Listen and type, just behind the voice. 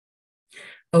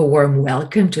A warm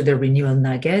welcome to the Renewal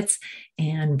Nuggets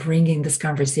and bringing this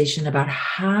conversation about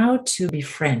how to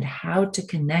befriend, how to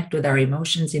connect with our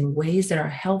emotions in ways that are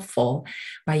helpful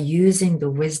by using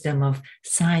the wisdom of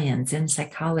science and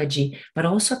psychology, but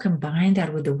also combine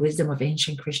that with the wisdom of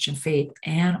ancient Christian faith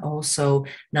and also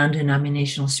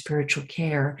non-denominational spiritual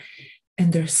care.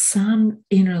 And there's some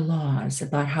inner laws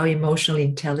about how emotional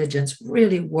intelligence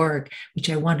really work,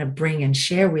 which I want to bring and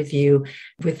share with you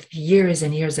with years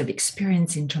and years of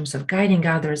experience in terms of guiding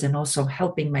others and also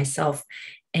helping myself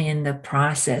in the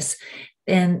process.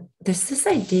 And there's this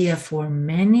idea for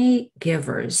many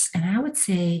givers, and I would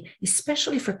say,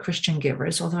 especially for Christian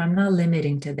givers, although I'm not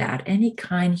limiting to that, any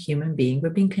kind human being,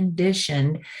 we're being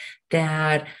conditioned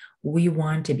that we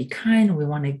want to be kind, we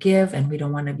want to give, and we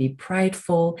don't want to be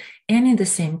prideful. And in the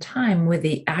same time, with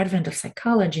the advent of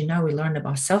psychology, now we learn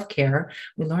about self-care,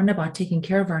 we learn about taking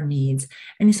care of our needs.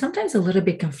 And it's sometimes a little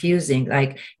bit confusing.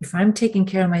 Like, if I'm taking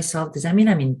care of myself, does that mean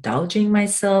I'm indulging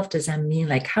myself? Does that mean,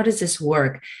 like, how does this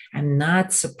work? I'm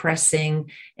not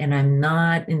suppressing, and I'm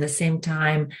not, in the same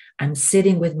time, I'm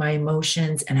sitting with my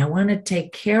emotions and I want to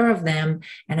take care of them,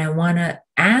 and I want to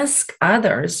ask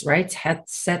others, right?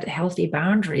 Set healthy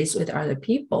boundaries with other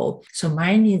people so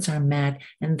my needs are met.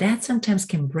 And that sometimes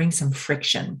can bring some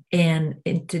friction. And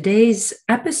in today's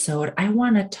episode, I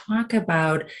want to talk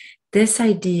about this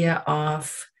idea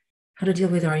of how to deal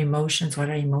with our emotions, what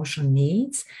our emotional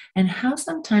needs, and how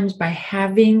sometimes by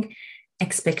having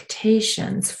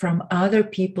expectations from other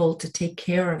people to take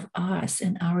care of us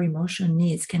and our emotional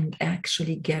needs can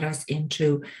actually get us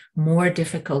into more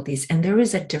difficulties. And there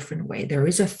is a different way. There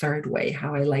is a third way,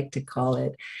 how I like to call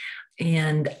it.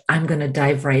 And I'm going to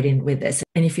dive right in with this.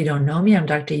 And if you don't know me, I'm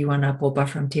Dr. Ioana Popa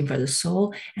from Team for the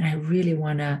Soul. And I really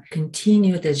want to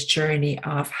continue this journey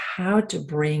of how to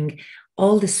bring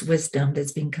all this wisdom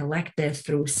that's been collected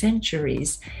through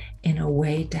centuries in a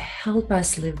way to help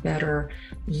us live better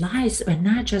lives, but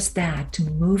not just that, to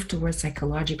move towards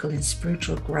psychological and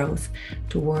spiritual growth,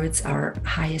 towards our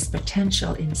highest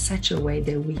potential in such a way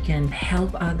that we can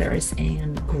help others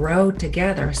and grow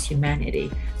together as humanity.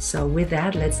 So with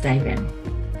that, let's dive in.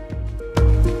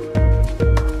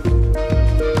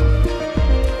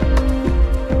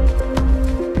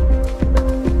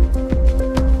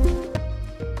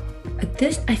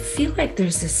 I feel like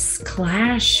there's this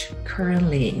clash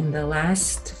currently in the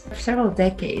last several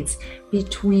decades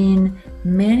between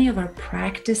many of our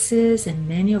practices and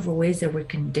many of the ways that we're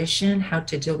conditioned how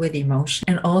to deal with emotion,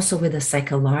 and also with the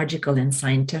psychological and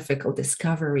scientific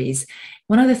discoveries.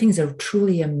 One of the things that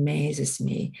truly amazes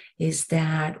me is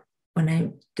that when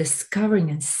I'm discovering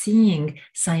and seeing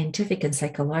scientific and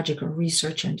psychological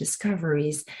research and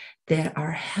discoveries that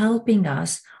are helping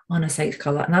us on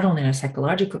not only on a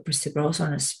psychological pursuit, but also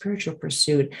on a spiritual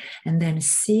pursuit, and then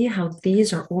see how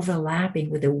these are overlapping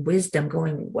with the wisdom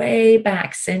going way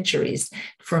back centuries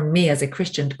for me as a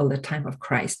Christian till the time of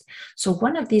Christ. So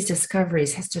one of these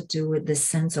discoveries has to do with the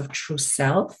sense of true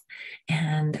self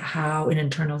and how an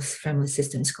internal family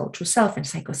system is called true self, and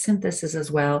psychosynthesis as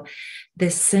well.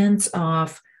 This sense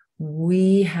of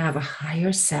we have a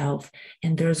higher self,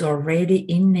 and there's already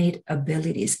innate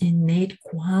abilities, innate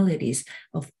qualities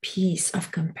of peace,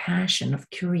 of compassion, of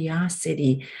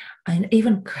curiosity, and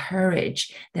even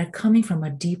courage that are coming from a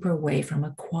deeper way, from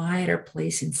a quieter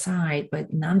place inside,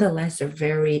 but nonetheless are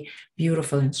very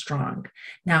beautiful and strong.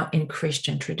 Now, in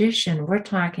Christian tradition, we're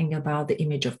talking about the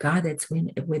image of God that's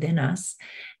within us,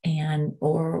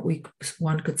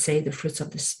 one could say the fruits of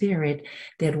the Spirit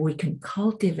that we can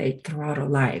cultivate throughout our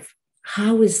life.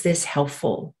 How is this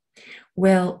helpful?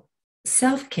 Well,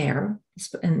 self-care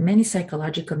and many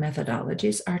psychological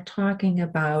methodologies are talking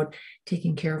about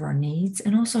taking care of our needs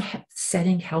and also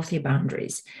setting healthy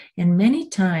boundaries. And many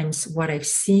times what I've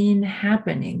seen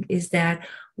happening is that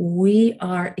we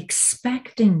are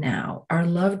expecting now our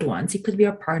loved ones, it could be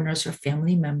our partners or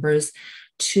family members,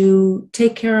 to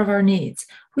take care of our needs,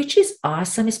 which is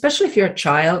awesome, especially if you're a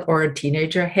child or a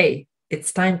teenager. Hey,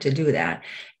 it's time to do that.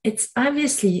 It's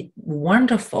obviously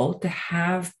wonderful to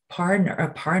have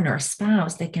a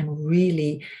spouse that can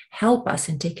really help us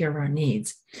and take care of our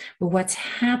needs. But what's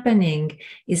happening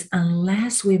is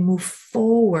unless we move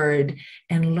forward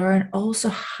and learn also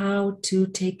how to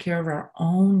take care of our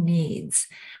own needs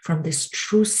from this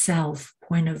true self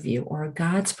point of view or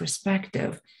God's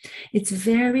perspective, it's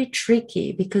very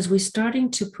tricky because we're starting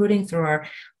to putting through our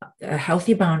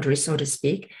healthy boundaries, so to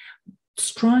speak,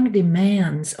 strong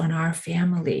demands on our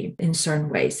family in certain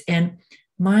ways. And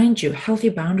mind you, healthy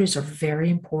boundaries are very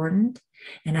important.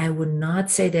 And I would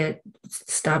not say that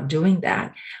stop doing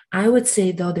that. I would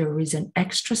say, though, there is an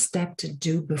extra step to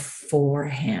do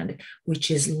beforehand, which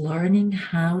is learning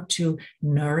how to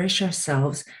nourish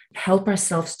ourselves, help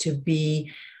ourselves to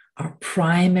be our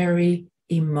primary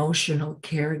emotional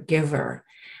caregiver,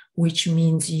 which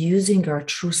means using our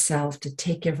true self to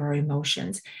take care of our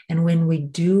emotions. And when we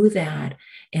do that,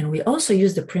 and we also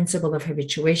use the principle of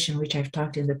habituation, which I've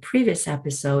talked in the previous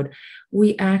episode,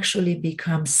 we actually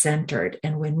become centered.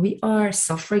 And when we are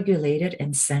self-regulated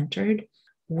and centered,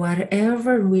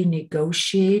 whatever we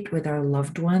negotiate with our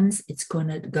loved ones, it's going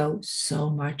to go so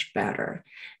much better,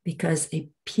 because a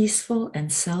peaceful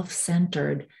and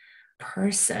self-centered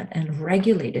person and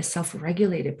regulated,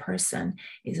 self-regulated person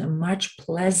is a much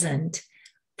pleasant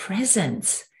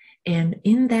presence. And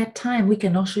in that time, we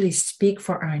can actually speak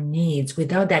for our needs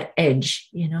without that edge,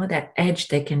 that edge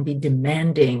that can be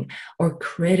demanding or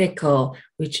critical,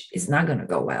 which is not going to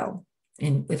go well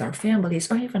with our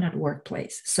families or even at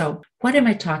workplace. So what am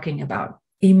I talking about?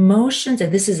 Emotions,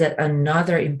 and this is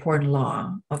another important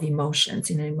law of emotions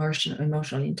in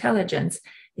emotional intelligence,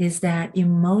 is that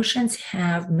emotions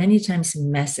have many times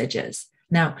messages.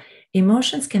 Now,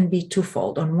 emotions can be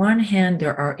twofold. On one hand,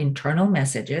 there are internal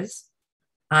messages.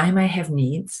 I might have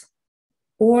needs,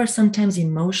 or sometimes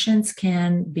emotions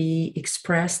can be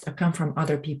expressed or come from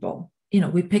other people.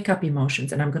 We pick up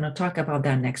emotions, and I'm going to talk about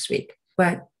that next week.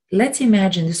 But let's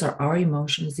imagine these are our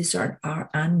emotions, these are our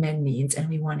unmet needs, and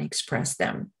we want to express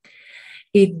them.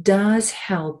 It does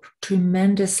help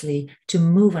tremendously to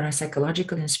move on our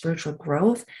psychological and spiritual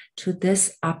growth to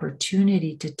this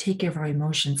opportunity to take care of our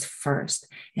emotions first.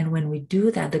 And when we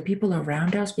do that, the people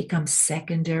around us become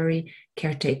secondary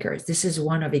caretakers. This is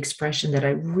one of the expression that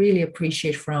I really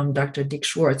appreciate from Dr. Dick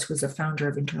Schwartz, who's the founder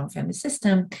of Internal Family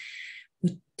System.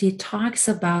 He talks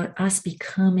about us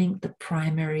becoming the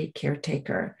primary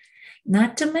caretaker.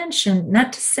 Not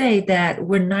to say that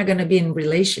we're not going to be in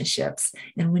relationships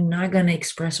and we're not going to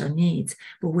express our needs,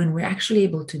 but when we're actually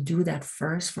able to do that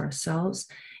first for ourselves,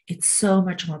 it's so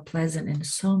much more pleasant and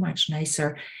so much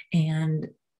nicer. And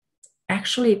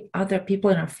actually, other people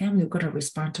in our family are going to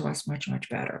respond to us much, much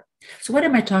better. So what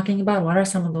am I talking about? What are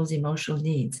some of those emotional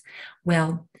needs?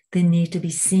 Well, they need to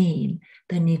be seen.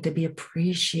 They need to be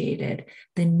appreciated.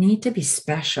 They need to be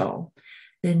special.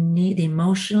 The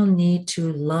emotional need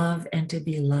to love and to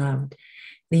be loved,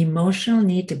 the emotional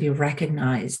need to be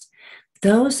recognized.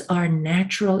 Those are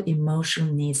natural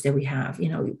emotional needs that we have.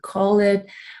 We call it,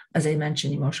 as I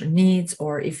mentioned, emotional needs,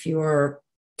 or if you're,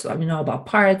 about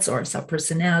parts or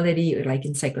subpersonality, or like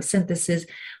in psychosynthesis,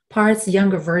 parts,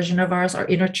 younger version of ours, our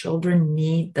inner children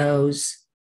need those.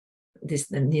 They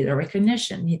need a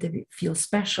recognition, need to feel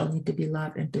special, need to be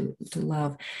loved and to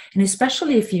love. And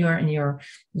especially if you're in your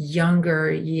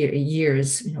younger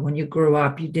years, when you grew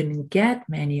up, you didn't get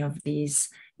many of these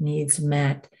needs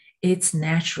met. It's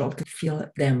natural to feel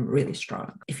them really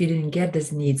strong. If you didn't get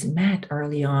these needs met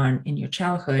early on in your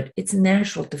childhood, it's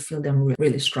natural to feel them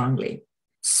really strongly.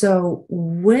 So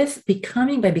by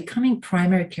becoming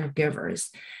primary caregivers,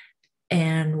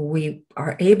 and we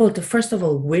are able to, first of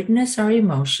all, witness our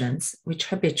emotions, which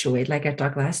habituate, like I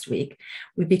talked last week.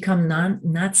 We become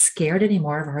not scared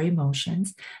anymore of our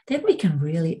emotions. Then we can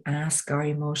really ask our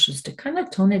emotions to kind of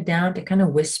tone it down, to kind of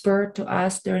whisper to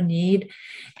us their need.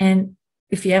 And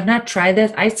if you have not tried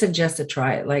this, I suggest to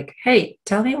try it. Like, hey,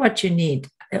 tell me what you need.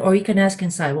 Or you can ask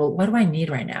inside, well, what do I need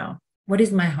right now? What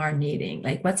is my heart needing?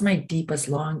 Like, what's my deepest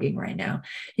longing right now?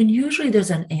 And usually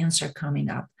there's an answer coming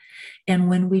up. And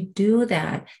when we do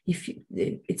that,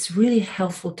 it's really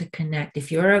helpful to connect.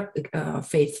 If you're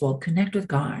faithful, connect with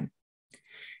God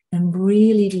and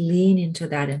really lean into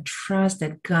that and trust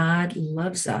that God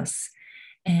loves us,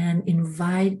 and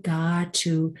invite God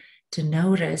to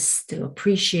notice, to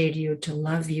appreciate you, to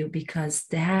love you, because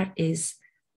that is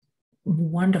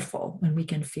wonderful when we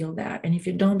can feel that. And if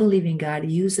you don't believe in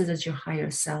God, use it as your higher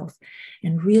self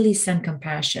and really send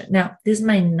compassion. Now,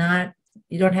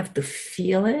 you don't have to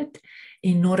feel it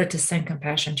in order to send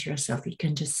compassion to yourself. You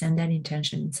can just send that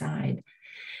intention inside.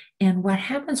 And what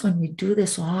happens when we do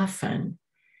this often,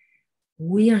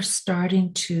 we are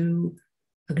starting to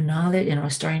acknowledge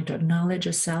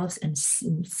ourselves and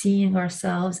seeing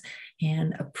ourselves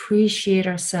and appreciate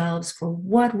ourselves for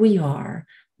what we are,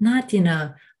 not in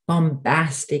a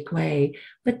bombastic way,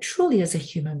 but truly as a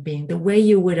human being, the way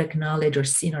you would acknowledge or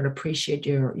see or appreciate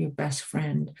your best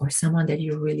friend or someone that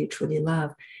you really, truly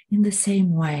love. In the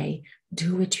same way,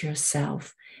 do it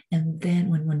yourself. And then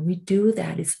when we do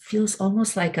that, it feels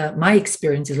almost like my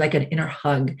experience is like an inner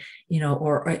hug,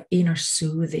 or inner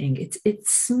soothing.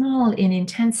 It's small in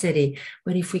intensity,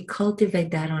 but if we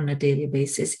cultivate that on a daily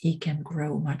basis, it can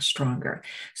grow much stronger.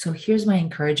 So here's my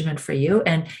encouragement for you.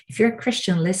 And if you're a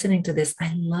Christian listening to this,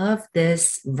 I love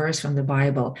this verse from the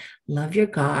Bible. Love your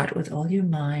God with all your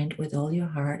mind, with all your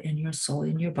heart and your soul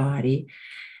and your body.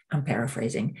 I'm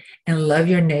paraphrasing. And love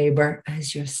your neighbor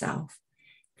as yourself.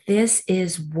 This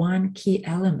is one key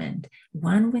element.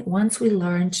 Once we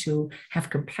learn to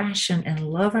have compassion and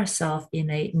love ourselves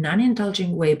in a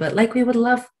non-indulging way, but like we would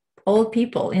love all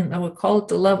people, we're called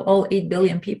to love all 8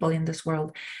 billion people in this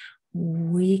world,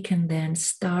 we can then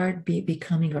start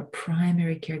becoming our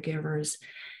primary caregivers.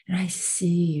 And I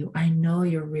see you. I know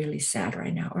you're really sad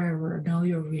right now, or I know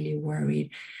you're really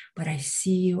worried, but I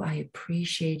see you. I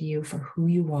appreciate you for who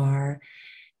you are.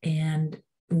 And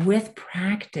with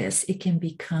practice, it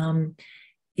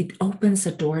opens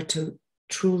the door to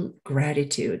true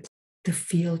gratitude, to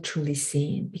feel truly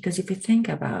seen. Because if you think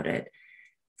about it,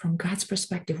 from God's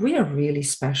perspective, we are really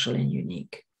special and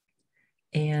unique.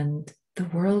 And the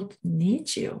world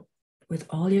needs you with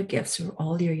all your gifts, or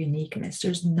all your uniqueness.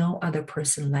 There's no other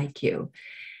person like you.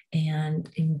 And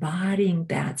embodying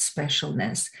that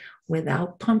specialness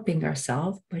without pumping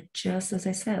ourselves, but just as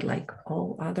I said, like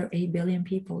all other 8 billion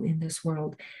people in this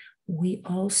world, we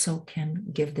also can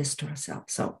give this to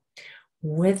ourselves. So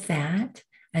with that,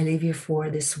 I leave you for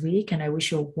this week, and I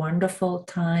wish you a wonderful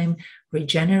time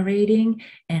regenerating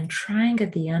and trying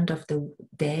at the end of the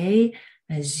day,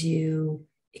 as you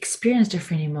experience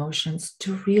different emotions,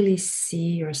 to really see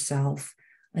yourself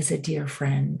as a dear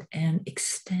friend and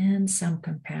extend some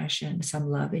compassion, some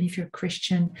love. And if you're a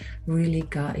Christian, really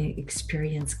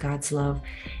experience God's love,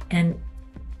 and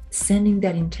sending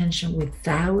that intention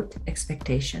without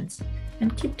expectations.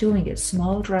 And keep doing it.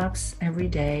 Small drops every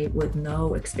day with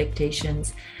no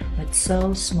expectations, but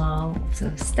so small, it's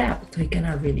a step so you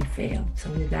cannot really fail. So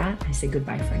with that, I say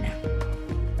goodbye for now.